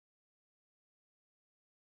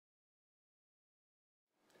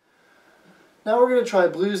Now we're going to try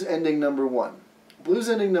blues ending number 1. Blues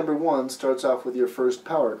ending number 1 starts off with your first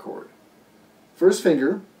power chord. First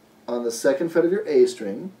finger on the 2nd fret of your A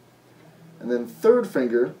string, and then 3rd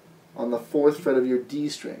finger on the 4th fret of your D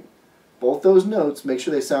string. Both those notes, make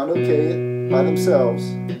sure they sound okay by themselves,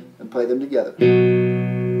 and play them together. So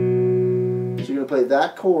you're going to play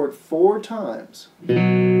that chord 4 times. Then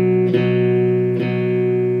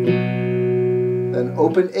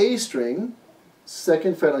open A string,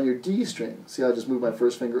 2nd fret on your D string. See how I just moved my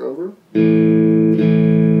first finger over? 4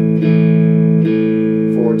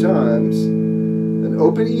 times. Then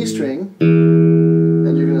open E string,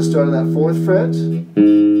 and you're going to start on that 4th fret,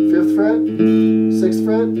 5th fret, 6th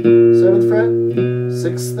fret, 7th fret,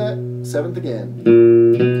 6th fret, 7th again.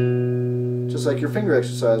 Just like your finger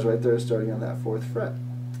exercise right there, starting on that 4th fret.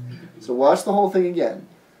 So watch the whole thing again.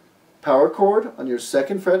 Power chord on your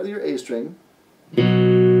 2nd fret of your A string, 4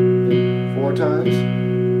 times.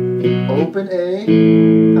 Open A,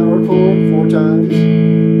 power chord 4 times.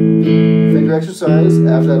 Finger exercise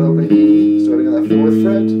after that open E, starting on that 4th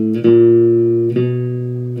fret.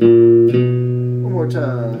 One more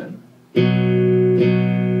time.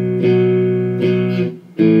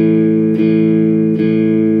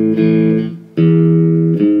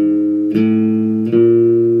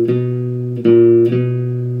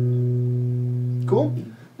 Cool?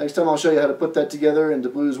 Next time I'll show you how to put that together into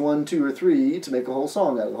blues 1, 2, or 3 to make a whole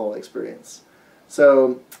song out of the whole experience.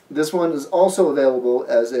 So this one is also available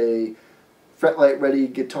as a Freltight Ready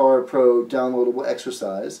Guitar Pro downloadable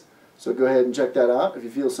exercise. So go ahead and check that out if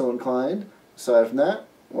you feel so inclined. Aside from that,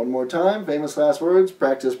 one more time, famous last words,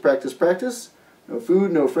 practice, practice, practice. No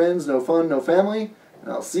food, no friends, no fun, no family.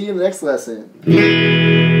 And I'll see you in the next lesson.